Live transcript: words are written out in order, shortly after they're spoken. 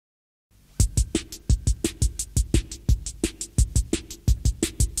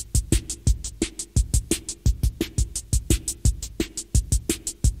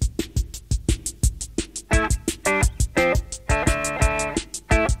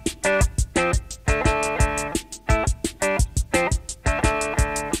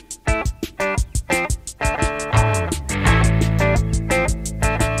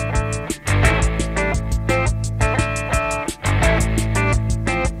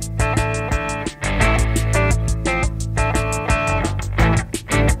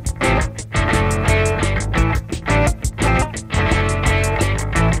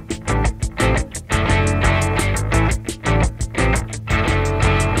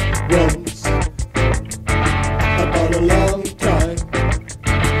Once, upon a long time,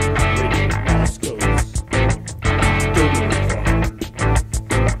 reading Moscow's doing fine.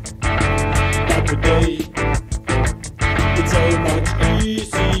 But today, it's so much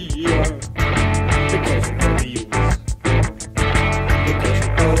easier because you only use. Because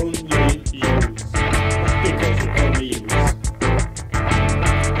you only use. Because you only use.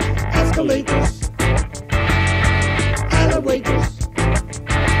 Escalators, elevators,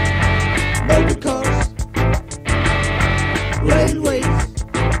 motor cars, railways,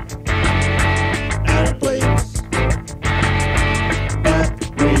 airplanes. But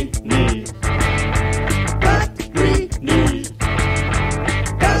we need,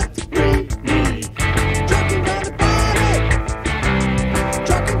 trucking on the body,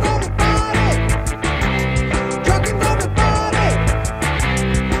 trucking on the body, trucking on the body,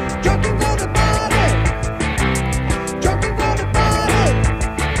 trucking on the body, trucking on the body,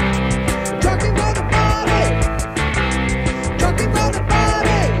 trucking on the body, trucking on the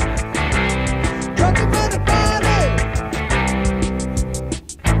body, trucking on the body.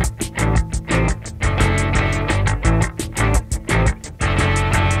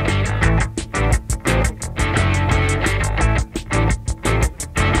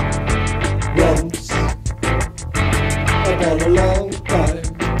 Once, upon a long time,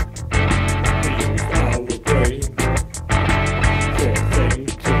 we used our brain for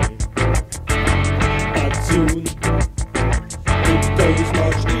thinking. But soon, it goes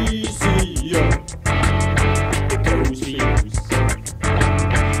much easier. Because we use.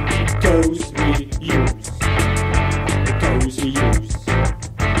 Because we use. Because we use.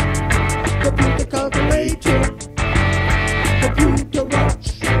 Computer calculator, computer watch,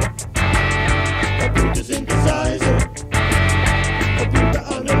 computer synthesizer, computer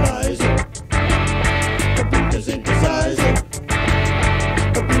analyzer, computer synthesizer,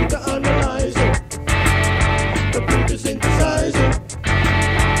 computer analyzer, computer synthesizer,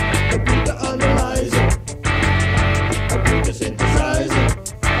 computer analyzer, computer synthesizer,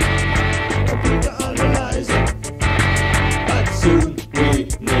 computer analyzer. But soon we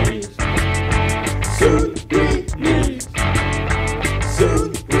need, soon we need, soon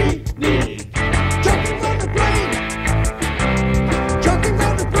we need. Trucking on the brain, trucking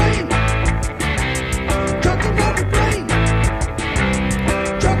on the brain, trucking on the brain,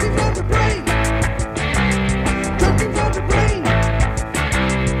 trucking on the brain, trucking on the brain,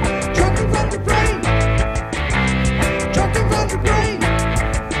 trucking on the brain, trucking on the brain,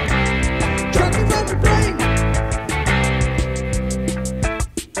 trucking on the brain.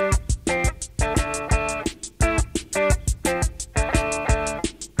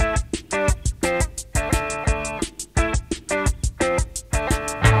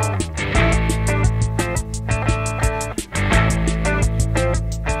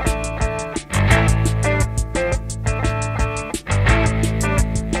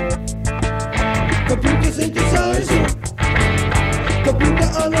 Computer synthesizer, computer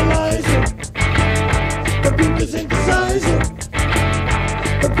analyzer, computer synthesizer,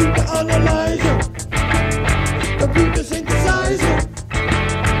 computer analyzer, computer synthesizer,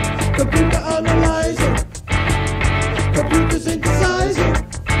 computer